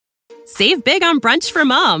Save big on brunch for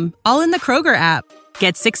mom, all in the Kroger app.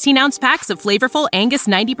 Get 16-ounce packs of flavorful Angus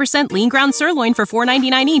 90% lean ground sirloin for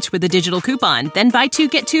 $4.99 each with a digital coupon. Then buy 2,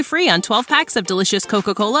 get 2 free on 12 packs of delicious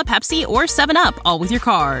Coca-Cola, Pepsi, or 7-Up, all with your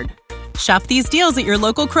card. Shop these deals at your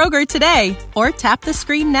local Kroger today, or tap the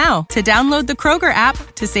screen now to download the Kroger app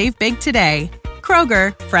to save big today.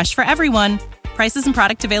 Kroger, fresh for everyone. Prices and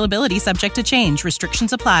product availability subject to change.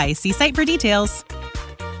 Restrictions apply. See site for details.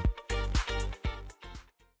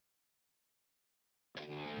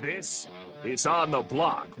 This is On the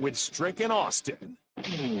Block with Strick and Austin.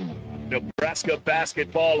 Nebraska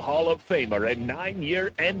Basketball Hall of Famer and 9-year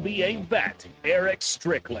NBA vet, Eric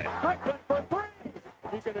Strickland.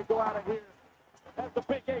 He's going to go out of here as the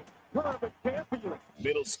Big 8 tournament champion.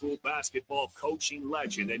 Middle school basketball coaching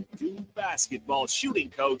legend and Duke basketball shooting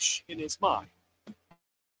coach in his mind,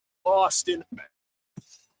 Austin.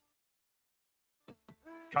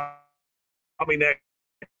 Coming next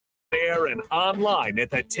there and online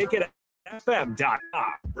at theticketfm.com.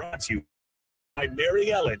 Brought to you by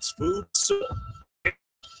Mary Ellen's Food Soul.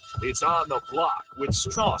 It's On the Block with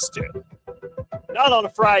Austin. Not on a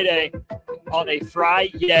Friday, on a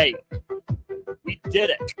Friday. We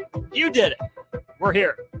did it. You did it. We're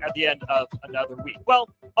here at the end of another week. Well,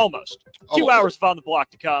 almost. 2 hours of On the Block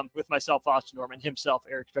to come with myself, Austin Norman, himself,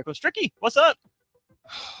 Eric Strickland. Stricky, what's up?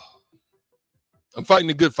 I'm fighting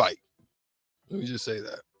a good fight. Let me just say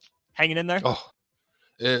that. Hanging in there? Oh,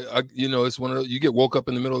 it's one of those, you get woke up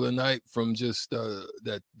in the middle of the night from just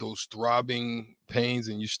those throbbing pains,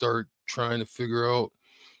 and you start trying to figure out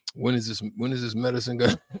when is this medicine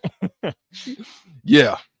going?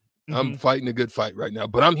 Yeah, I'm fighting a good fight right now,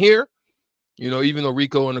 but I'm here. Even though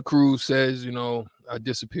Rico and the crew says, I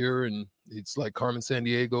disappear and it's like Carmen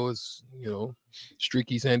Sandiego is,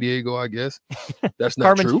 Streaky Sandiego, I guess. That's not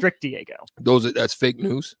Carmen true. Strick Diego. That's fake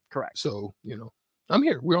news. Correct. So, I'm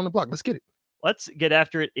here. We're on the block. Let's get it. Let's get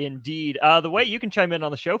after it indeed. The way you can chime in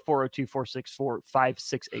on the show,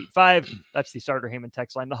 402-464-5685. That's the Starter Heyman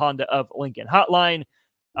text line, the Honda of Lincoln hotline.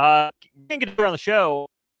 You can get around the show.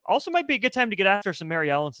 Also might be a good time to get after some Mary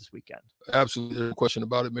Ellen's this weekend. Absolutely. No question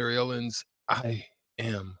about it. Mary Ellen's, I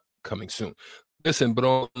am coming soon. Listen, but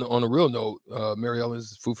on a real note, Mary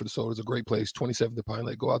Ellen's Food for the Soul is a great place. 27th to Pine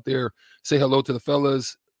Lake. Go out there, say hello to the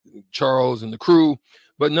fellas, Charles and the crew.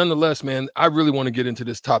 But nonetheless, man, I really want to get into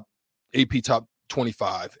this AP top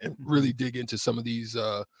 25 and really dig into some of these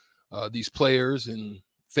players and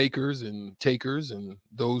fakers and takers and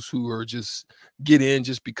those who are just get in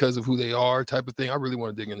just because of who they are type of thing. I really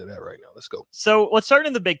want to dig into that right now. Let's go. So let's start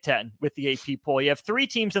in the Big Ten with the AP poll. You have 3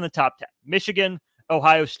 teams in the top 10, Michigan,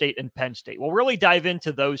 Ohio State, and Penn State. We'll really dive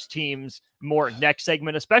into those teams more next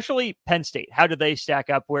segment, especially Penn State. How do they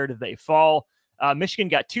stack up? Where do they fall? Michigan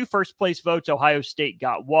got 2 first-place votes. Ohio State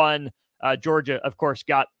got 1. Georgia, of course,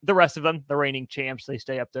 got the rest of them, the reigning champs. They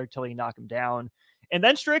stay up there till you knock them down. And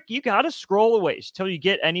then, Strick, you got to scroll a ways till you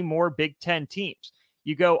get any more Big Ten teams.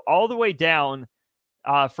 You go all the way down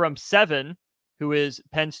from 7, who is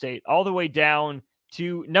Penn State, all the way down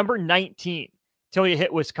to number 19 till you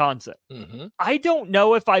hit Wisconsin. Mm-hmm. I don't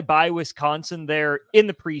know if I buy Wisconsin there in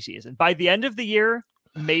the preseason. By the end of the year,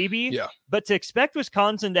 maybe. Yeah. But to expect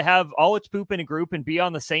Wisconsin to have all its poop in a group and be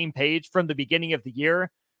on the same page from the beginning of the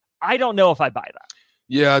year, I don't know if I buy that.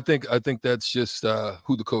 Yeah, I think that's just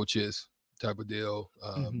who the coach is type of deal.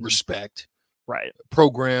 Respect, right?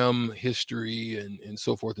 Program history and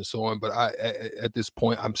so forth and so on. But at this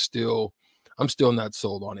point, I'm still not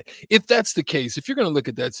sold on it. If that's the case, if you're going to look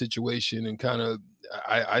at that situation and kind of,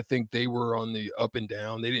 I think they were on the up and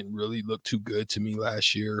down. They didn't really look too good to me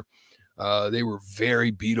last year. They were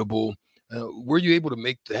very beatable. Were you able to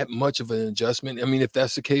make that much of an adjustment? I mean, if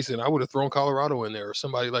that's the case, then I would have thrown Colorado in there or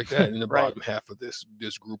somebody like that in the right. bottom half of this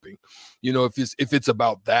grouping. If it's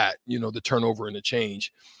about that, the turnover and the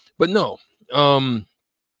change. But no,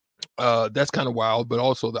 that's kind of wild. But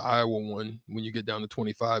also the Iowa one, when you get down to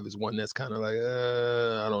 25, is one that's kind of like,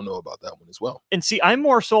 I don't know about that one as well. And see, I'm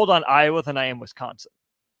more sold on Iowa than I am Wisconsin.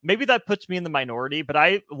 Maybe that puts me in the minority, but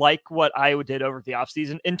I like what Iowa did over the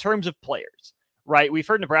offseason in terms of players. Right. We've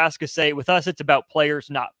heard Nebraska say with us, it's about players,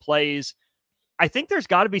 not plays. I think there's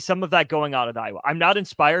got to be some of that going on at Iowa. I'm not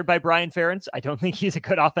inspired by Brian Ferentz. I don't think he's a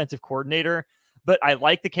good offensive coordinator, but I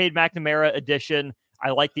like the Cade McNamara addition. I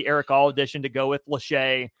like the Eric All addition to go with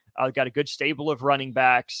Lachey. Got a good stable of running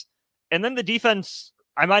backs. And then the defense,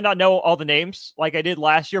 I might not know all the names like I did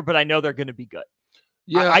last year, but I know they're going to be good.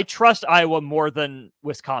 Yeah, I trust Iowa more than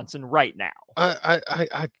Wisconsin right now.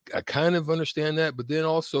 I kind of understand that, but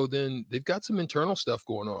then they've got some internal stuff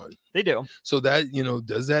going on. They do. So that,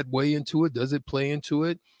 does that weigh into it? Does it play into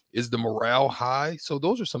it? Is the morale high? So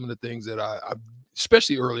those are some of the things that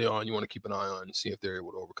especially early on, you want to keep an eye on and see if they're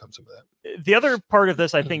able to overcome some of that. The other part of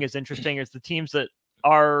this I think is interesting is the teams that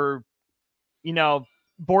are,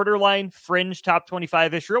 borderline fringe top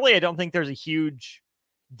 25-ish. Really, I don't think there's a huge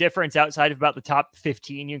difference outside of about the top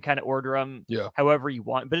 15. You can kind of order them however you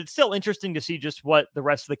want, but it's still interesting to see just what the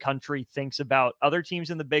rest of the country thinks about other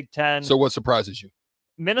teams in the Big Ten. So what surprises you?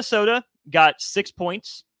 Minnesota got 6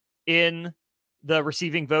 points in the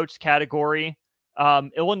receiving votes category.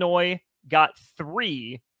 Illinois got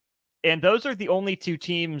 3, and those are the only 2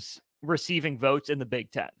 teams receiving votes in the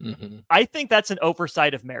Big Ten. Mm-hmm. I think that's an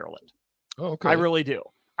oversight of Maryland. Oh, okay. I really do.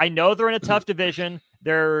 I know they're in a tough division.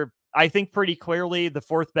 They're, I think, pretty clearly the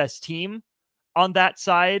 4th best team on that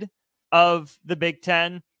side of the Big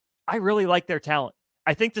Ten. I really like their talent.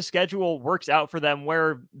 I think the schedule works out for them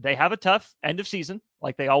where they have a tough end of season,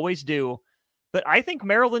 like they always do. But I think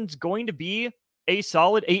Maryland's going to be a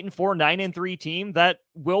solid 8-4, 9-3 team that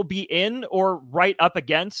will be in or right up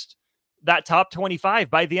against that top 25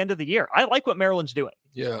 by the end of the year. I like what Maryland's doing.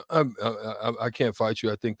 Yeah, I can't fight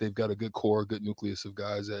you. I think they've got a good core, good nucleus of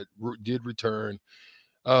guys that did return.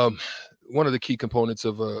 One of the key components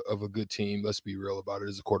of a good team, let's be real about it,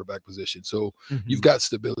 is the quarterback position. So you've got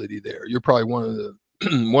stability there. You're probably one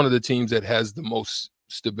of the teams that has the most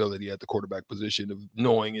stability at the quarterback position of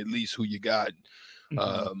knowing at least who you got.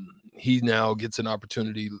 He now gets an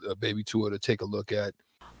opportunity, Baby Tua, to take a look at.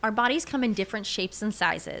 Our bodies come in different shapes and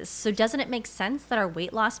sizes, so doesn't it make sense that our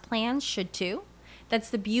weight loss plans should too? That's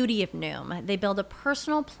the beauty of Noom. They build a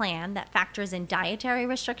personal plan that factors in dietary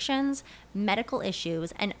restrictions, medical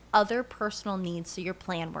issues, and other personal needs so your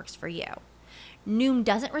plan works for you. Noom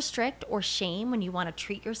doesn't restrict or shame when you want to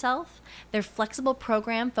treat yourself. Their flexible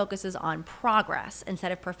program focuses on progress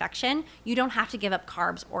instead of perfection. You don't have to give up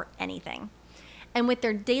carbs or anything. And with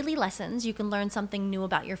their daily lessons, you can learn something new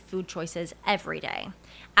about your food choices every day.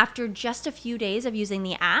 After just a few days of using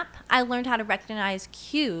the app, I learned how to recognize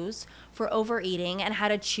cues for overeating and how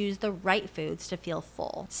to choose the right foods to feel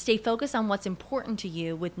full. Stay focused on what's important to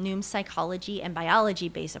you with Noom's psychology and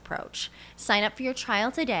biology-based approach. Sign up for your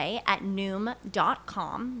trial today at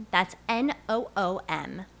Noom.com. That's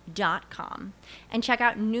Noom.com. And check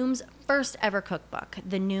out Noom's first ever cookbook,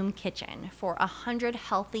 The Noom Kitchen, for 100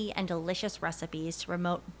 healthy and delicious recipes to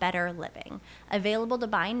promote better living. Available to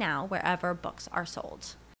buy now wherever books are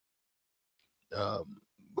sold.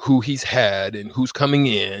 Who he's had and who's coming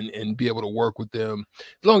in and be able to work with them.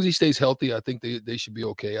 As long as he stays healthy, I think they should be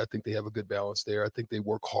okay. I think they have a good balance there. I think they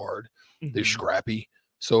work hard. They're scrappy.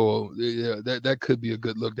 So that could be a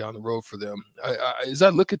good look down the road for them. As I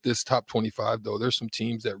look at this top 25, though, there's some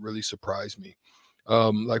teams that really surprise me.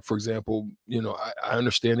 Like, for example, I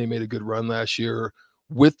understand they made a good run last year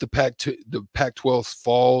with the Pac-12's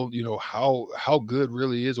fall. How good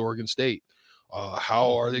really is Oregon State?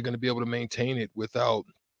 How are they going to be able to maintain it without,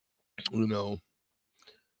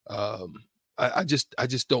 I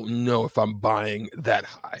just don't know if I'm buying that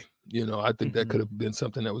high. I think that could have been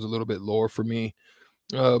something that was a little bit lower for me.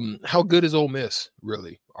 How good is Ole Miss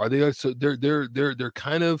really? Are they? So they're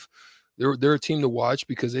kind of they're a team to watch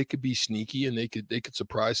because they could be sneaky and they could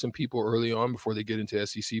surprise some people early on before they get into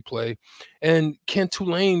SEC play. And can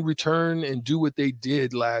Tulane return and do what they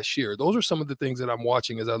did last year? Those are some of the things that I'm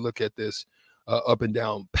watching as I look at this up and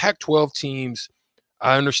down. Pac-12 teams,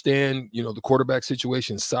 I understand, the quarterback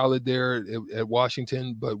situation is solid there at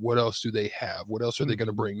Washington, but what else do they have? What else are they going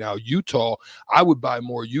to bring? Now, Utah, I would buy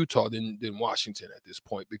more Utah than Washington at this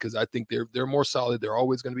point because I think they're more solid. They're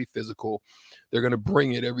always going to be physical. They're going to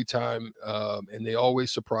bring it every time, and they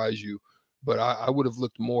always surprise you. But I would have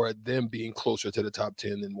looked more at them being closer to the top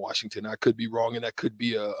 10 than Washington. I could be wrong, and that could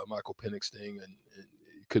be a Michael Penix thing, and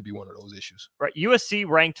could be one of those issues. Right. USC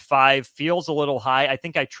ranked 5 feels a little high. I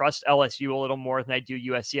think I trust LSU a little more than I do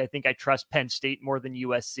USC. I think I trust Penn State more than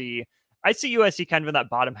USC. I see USC kind of in that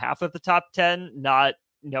bottom half of the top 10, not,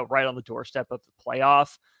 right on the doorstep of the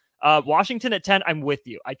playoff. Washington at 10, I'm with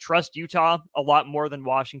you. I trust Utah a lot more than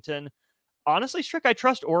Washington. Honestly, Strick, I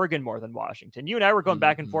trust Oregon more than Washington. You and I were going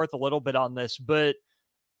back and forth a little bit on this, but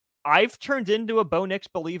I've turned into a Bo Nix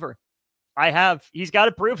believer. I have. He's got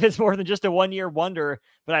to prove it's more than just a one-year wonder,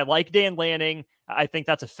 but I like Dan Lanning. I think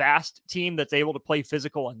that's a fast team that's able to play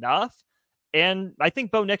physical enough, and I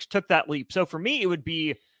think Bo Nix took that leap. So for me, it would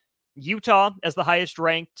be Utah as the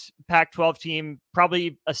highest-ranked Pac-12 team,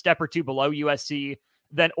 probably a step or two below USC,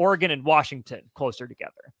 then Oregon and Washington closer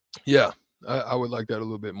together. Yeah, I would like that a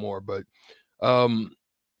little bit more, but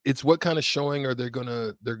it's what kind of showing are they're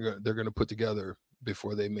gonna put together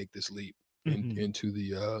before they make this leap into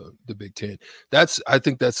the Big Ten. I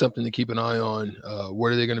think that's something to keep an eye on.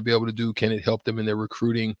 What are they going to be able to do? Can it help them in their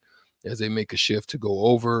recruiting as they make a shift to go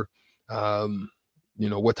over?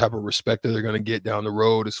 what type of respect they're going to get down the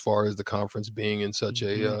road as far as the conference being in such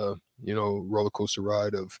a, roller coaster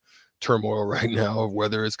ride of turmoil right now of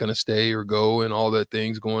whether it's going to stay or go and all the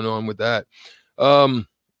things going on with that.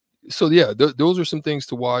 So yeah, those are some things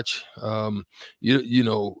to watch.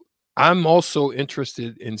 I'm also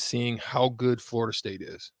interested in seeing how good Florida State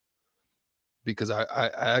is, because I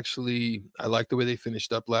actually like the way they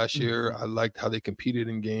finished up last year. I liked how they competed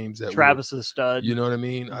in games. That Travis is a stud. You know what I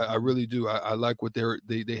mean? I really do. I like what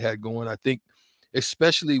they had going. I think,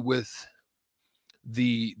 especially with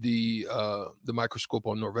the microscope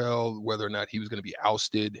on Norvell, whether or not he was going to be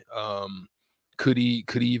ousted. Could he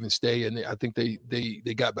even stay? And I think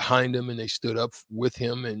they got behind him and they stood up with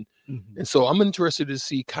him. And so I'm interested to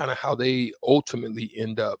see kind of how they ultimately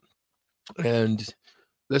end up. And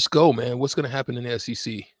let's go, man. What's going to happen in the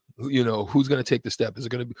SEC? Who's going to take the step? Is it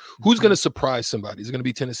going to be, who's going to surprise somebody? Is it going to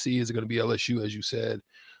be Tennessee? Is it going to be LSU, as you said?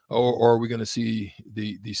 Or are we going to see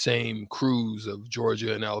the same crews of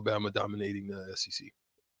Georgia and Alabama dominating the SEC?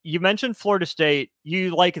 You mentioned Florida State.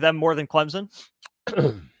 You like them more than Clemson?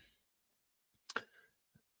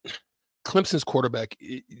 Clemson's quarterback,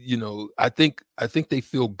 I think they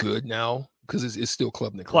feel good now because it's still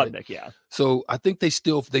Klubnik. Klubnik, right? Yeah. So I think they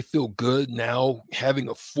feel good now having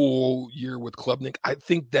a full year with Klubnik. I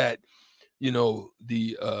think that,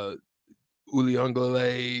 the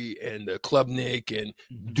Uliungalele and the Klubnik and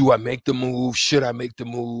do I make the move? Should I make the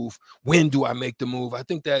move? When do I make the move? I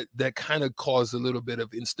think that kind of caused a little bit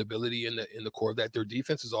of instability in the core. That their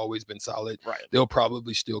defense has always been solid. Right. They'll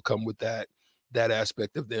probably still come with that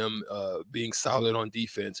aspect of them being solid on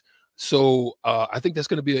defense. So I think that's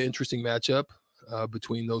going to be an interesting matchup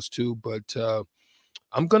between those two. But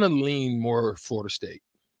I'm going to lean more Florida State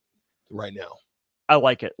right now. I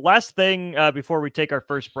like it. Last thing before we take our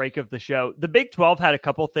first break of the show, the Big 12 had a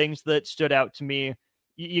couple things that stood out to me.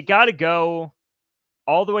 You got to go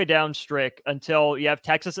all the way down strict until you have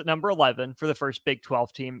Texas at number 11 for the first Big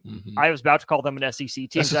 12 team. I was about to call them an SEC team.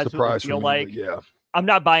 That's a surprise for me, yeah. I'm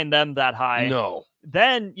not buying them that high. No.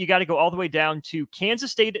 Then you got to go all the way down to Kansas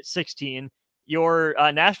State at 16, your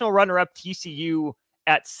national runner-up TCU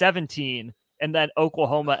at 17, and then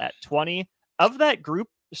Oklahoma at 20. Of that group,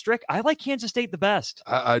 Strick, I like Kansas State the best.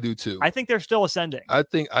 I do too. I think they're still ascending. I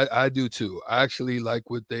think I do too. I actually like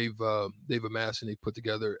what they've amassed and they put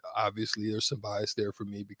together. Obviously, there's some bias there for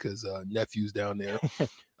me because nephew's down there.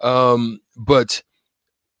 But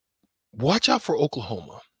watch out for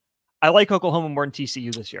Oklahoma. I like Oklahoma more than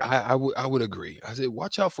TCU this year. I would agree. I said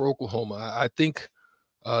watch out for Oklahoma. I think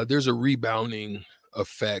there's a rebounding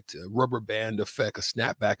effect, a rubber band effect, a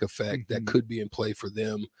snapback effect that could be in play for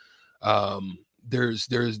them. There's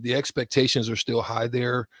the expectations are still high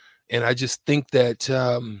there, and I just think that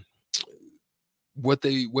what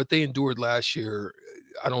they endured last year,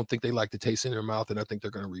 I don't think they like the taste in their mouth, and I think they're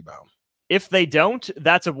going to rebound. If they don't,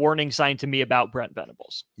 that's a warning sign to me about Brent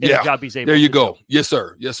Venables. Yeah, there you go. Yes,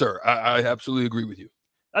 sir. Yes, sir. I absolutely agree with you.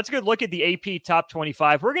 That's a good look at the AP top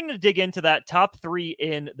 25. We're going to dig into that top 3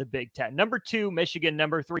 in the Big Ten. Number 2, Michigan.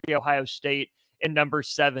 Number 3, Ohio State. And number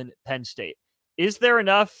 7, Penn State. Is there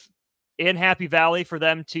enough in Happy Valley for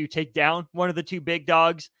them to take down one of the 2 big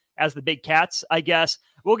dogs as the Big Cats, I guess?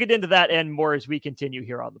 We'll get into that and more as we continue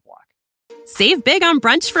here on The Block. Save big on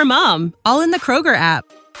brunch for mom, all in the Kroger app.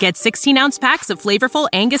 Get 16-ounce packs of flavorful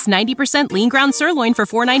Angus 90% lean ground sirloin for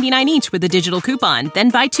 $4.99 each with a digital coupon. Then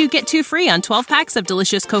buy 2, get 2 free on 12 packs of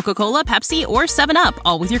delicious Coca-Cola, Pepsi, or 7-Up,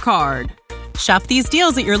 all with your card. Shop these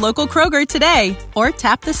deals at your local Kroger today, or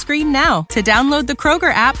tap the screen now to download the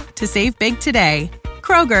Kroger app to save big today.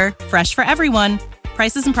 Kroger, fresh for everyone.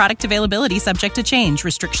 Prices and product availability subject to change.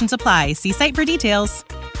 Restrictions apply. See site for details.